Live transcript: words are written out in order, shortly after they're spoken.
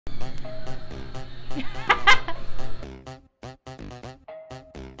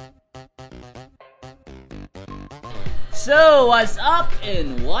So, what's up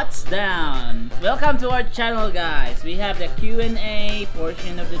and what's down? Welcome to our channel, guys. We have the Q&A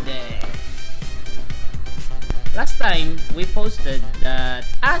portion of the day. Last time, we posted that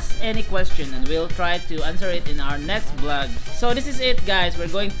ask any question and we'll try to answer it in our next vlog. So this is it, guys.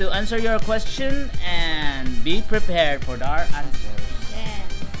 We're going to answer your question and be prepared for our answers. Yeah.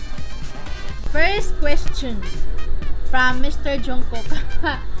 First question from Mr. Jungkook.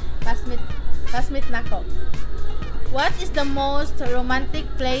 Classmate nako. What is the most romantic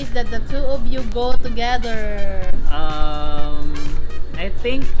place that the two of you go together? I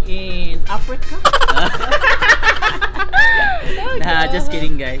think in Africa. Nah, just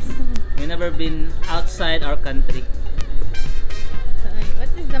kidding, guys. We've never been outside our country.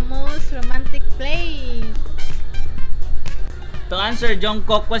 What is the most romantic place? To answer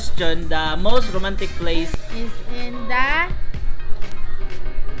Jungkook's question, the most romantic place is in the...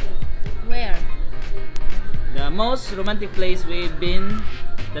 Where? The most romantic place we've been,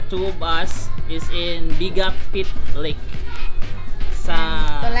 the two of us, is in Biga Pit Lake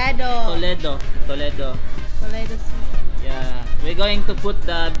sa Toledo City. Yeah, we're going to put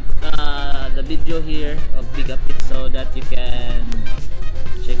the video here of Biga Pit so that you can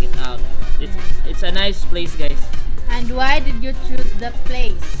check it out. It's a nice place, guys. And why did you choose that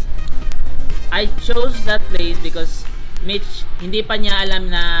place? I chose that place because Mitch, hindi pa niya alam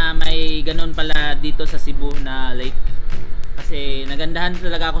na may ganun pala dito sa Cebu na lake. Kasi nagandahan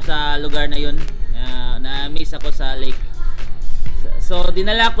talaga ako sa lugar na yun. Na-miss ako sa lake. So,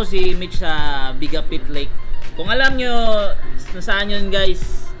 dinala ko si Mitch sa Biga Pit Lake. Kung alam nyo nasaan yun,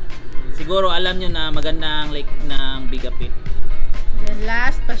 guys, siguro alam nyo na magandang lake ng Biga Pit. Then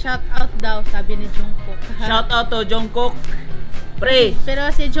last, pa-shout out daw, sabi ni Jungkook. Shout out to Jungkook. Pre! Pero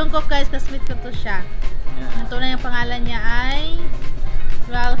si Jungkook, guys, kasmit ko to siya. Ang tunay ng pangalan niya ay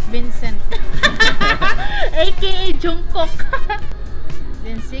Ralph Vincent. AKA Jungkook.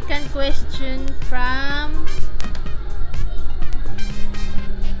 Then second question from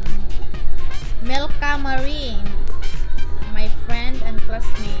Melka Marie, my friend and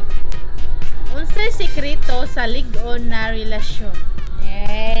classmate. Unsay sikreto sa lig-on na relasyon?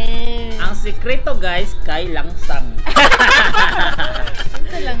 Yes. Ang sikreto, guys, kay langsang.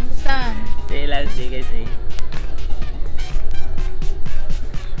 Unsa langsang? Di guys eh.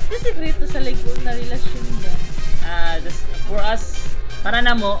 Ano sikreto sa lig-on na relasyon ba? Just for us, para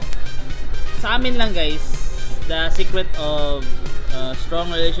na mo, sa amin lang, guys, the secret of strong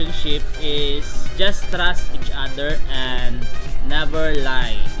relationship is just trust each other and never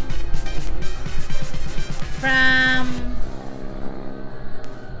lie. From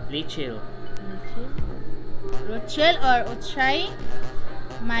Rachel or Uchay,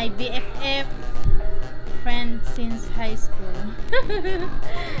 my BFF friend since high school.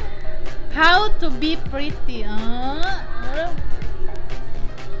 How to be pretty?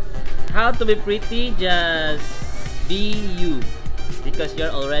 How to be pretty? Just be you, because you're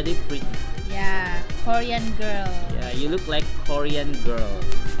already pretty. Yeah, Korean girl. Yeah, you look like Korean girl.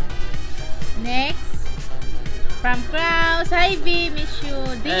 Next, from Kraus. Hi B, miss you.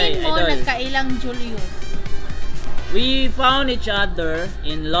 Diin mo idol. nagkailang Julius. We found each other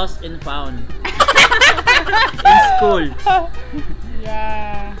in Lost and Found in school.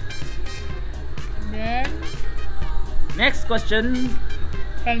 Yeah. Then, Next question.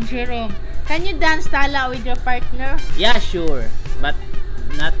 from Jerome. Can you dance tala with your partner? Yeah, sure, but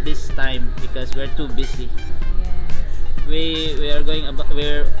not this time because we're too busy. Yes.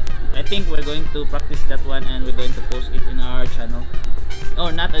 I think we're going to practice that one and we're going to post it in our channel. Oh,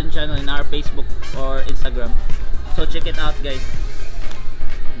 not on channel, in our Facebook or Instagram. So check it out, guys.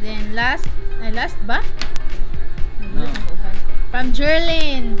 Then last ba? No. From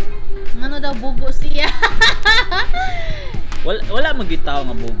Jerlyn. Ano daw bugo siya? Wala magitaw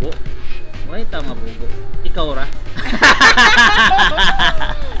nga bugo. Wala itaw nga bugo. Ikaw ra.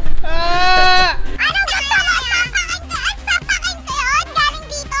 Ano gusto mo? Sapakin ko yun? Galing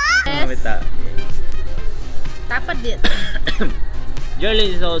dito? Yes. Tapad dit.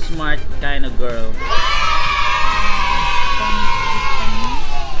 Jerlyn is so smart kind of girl.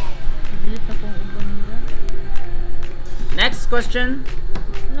 Next question.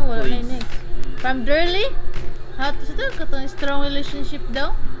 No, wala Please. na next. From Durley? How to start ka to? Strong relationship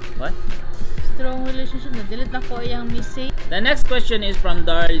daw? What? Strong relationship na. Delete na ko yung message. The next question is from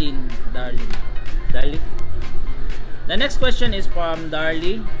Darlene. Darlene? The next question is from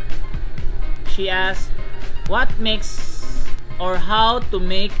Darlene. She asks, what makes or how to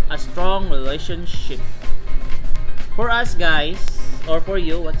make a strong relationship? For us guys, or for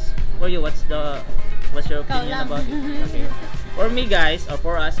you, what's the What's your Ikaw opinion lang. about it? Okay. For me guys, or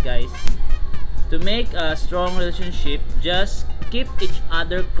for us guys, to make a strong relationship, just keep each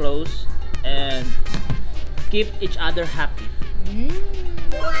other close and keep each other happy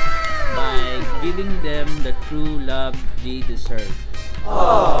by giving them the true love they deserve.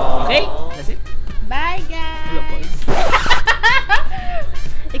 Okay? That's it. Bye, Hello, guys.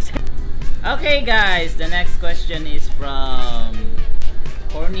 Okay guys, the next question is from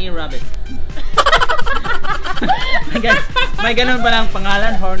Horny Rabbit. may ganun palang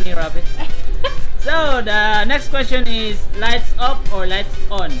pangalan, Horny Rabbit. So, the next question is lights off or lights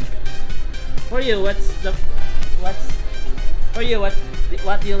on? For you, what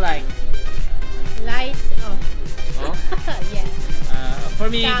do you like? Lights off. Oh? Yes. For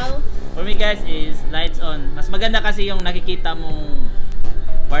me guys is lights on. Mas maganda kasi yung nakikita mong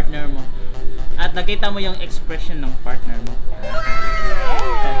partner mo at nakita mo yung expression ng partner mo.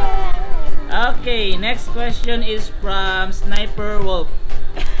 Okay, next question is from Sniper Wolf.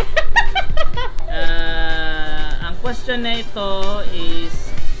 Ang question na ito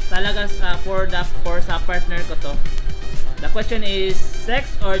is talaga for sa partner ko to. The question is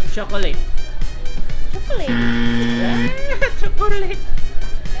sex or chocolate? Chocolate. Chocolate.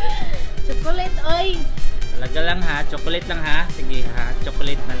 Chocolate, oy. Talaga lang ha, chocolate lang ha. Sige ha,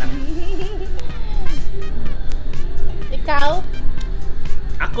 chocolate na lang. Ikaw?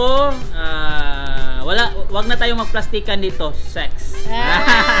 Ako, wag na tayong magplastikan dito. Sex.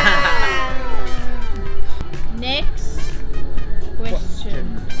 Next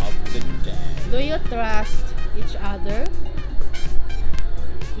question. Of the day. Do you trust each other?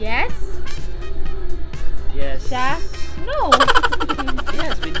 Yes? Yes. Siya? No.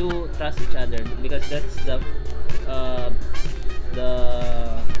 Yes, we do trust each other because that's the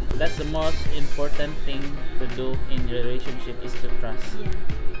most important thing to do in relationship is to trust. Yeah.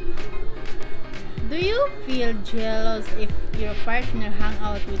 Do you feel jealous if your partner hang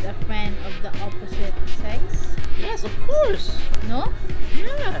out with a friend of the opposite sex? Yes, of course. No?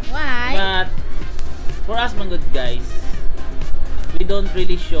 Yes. Why? But for us mga good guys, we don't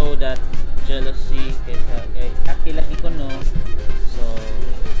really show that jealousy kaysa akilaki ko no. So,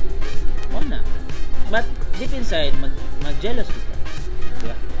 wala. But deep inside, mag-jealous kita.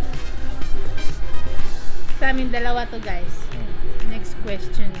 Yeah. Sa amin dalawa to guys. Next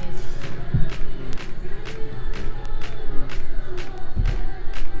question is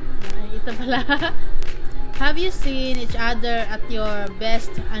ito pala. Have you seen each other at your best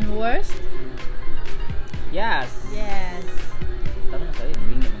and worst? Yes. Yes. Tama na kayo,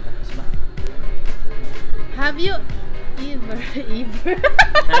 hindi magkakas ba? Have you ever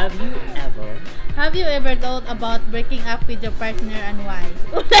Have you ever thought about breaking up with your partner and why?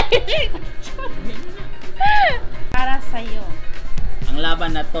 Para sa'yo. ang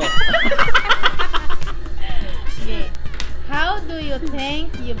laban na to? Okay. How do you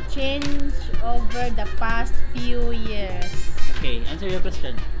think you've changed over the past few years? Okay, answer your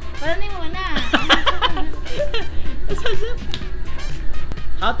question. Parang mo na.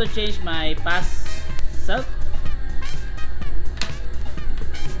 How to change my past self?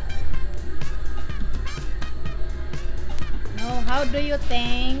 No, how do you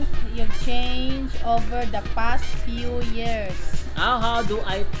think you've changed over the past few years? How do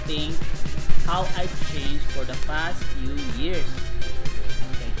I think how I changed for the past few years?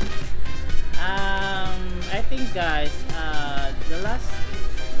 Okay. I think guys, the last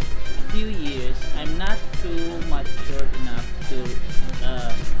few years, I'm not too mature enough to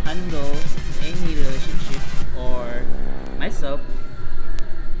handle any relationship or myself.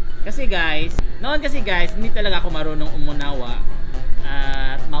 Noon kasi guys, hindi talaga ako marunong umunawa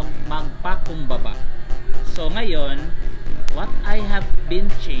at magpakumbaba. So ngayon, what I have been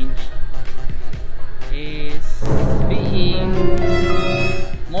changed is being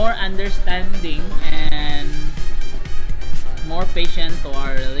more understanding and more patient to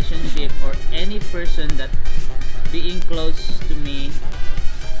our relationship or any person that being close to me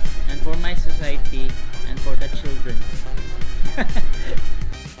and for my society and for the children.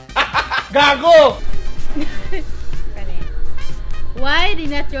 Gago! Why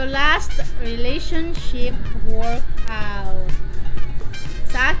did not your last relationship work out?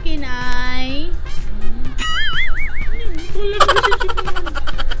 Sa akin ay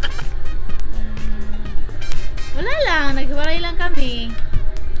wala lang, naghiwalay lang kami.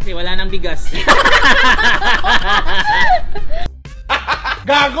 Kasi wala nang bigas.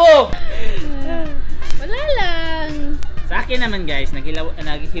 Gago! Wala lang. Sa akin naman guys,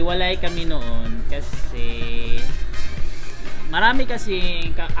 naghiwalay kami noon kasi marami kasi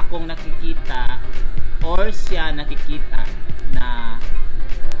akong nakikita or siya nakikita na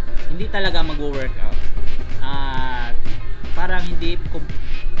hindi talaga mag-work out. parang hindi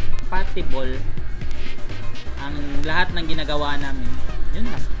compatible ang lahat ng ginagawa namin. Yun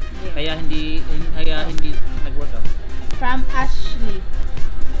lang. Kaya hindi nag-work out. From Ashley.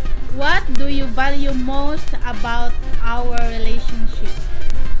 What do you value most about our relationship?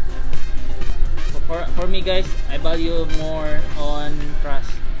 For me guys, I value more on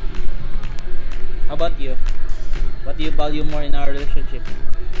trust. How about you? What do you value more in our relationship?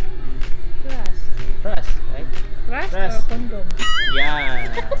 Trust. Trust, right? Trust Trust. or condom?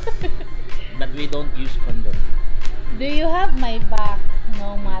 Yeah. But we don't use condom. Do you have my back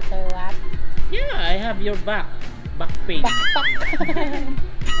no matter what? Yeah, I have your back. Back pain. Backpack.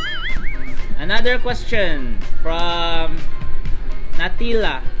 Another question from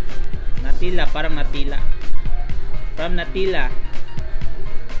Natila. Natila, parang Natila. From Natila.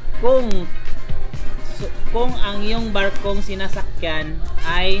 Kung ang iyong barkong sinasakyan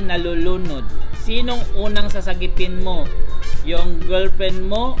ay nalulunod, sinong unang sasagipin mo? Yung girlfriend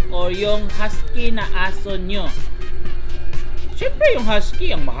mo o yung husky na aso nyo? Siyempre yung husky,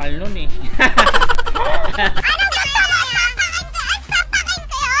 ang mahal nun eh.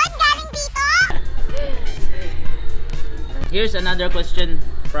 Here's another question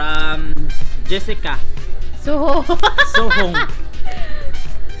from Jessica Sohong.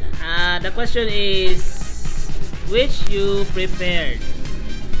 The question is, which you preferred?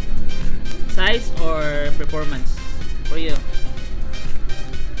 Size or performance? For you?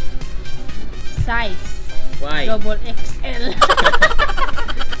 Size. Why? Double XL.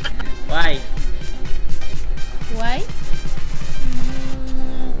 Why? Why?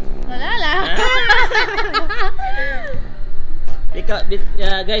 Wala lang.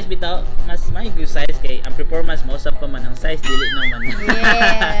 Guys, bitaw, mas may good size kay ang performance mo usab pa man, ang size dili naman.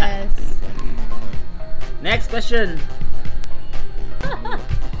 Yes. Next question.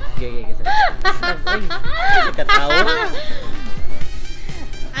 Okay. Katawa.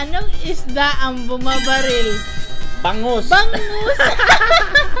 Anong isda ang bumabaril? Bangus. Bangus!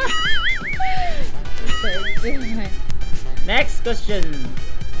 Next question.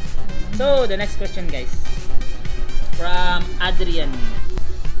 So, the next question guys. From Adrian.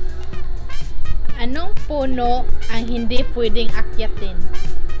 Anong puno ang hindi pwedeng akyatin?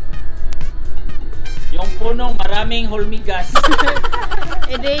 Yung punong maraming hulmigas.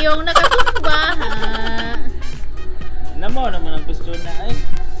 Ede yung nakatumba, ha? Naman ang gusto na ay.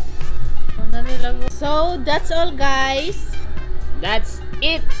 So, that's all guys. That's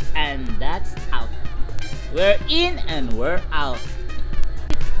it and that's out. We're in and we're out.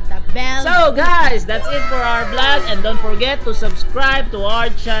 The bell. So guys, that's it for our vlog, and don't forget to subscribe to our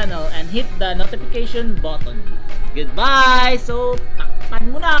channel and hit the notification button. Goodbye! So,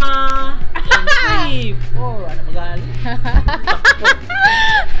 takpan mo na! In 3, 4, ano magali?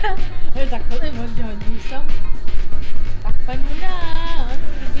 Ay, takpan mo dyan, Jisong. Takpan mo na. Ano,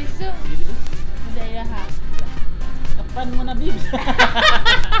 Jisong? Madaya ha. Takpan mo na, bibs!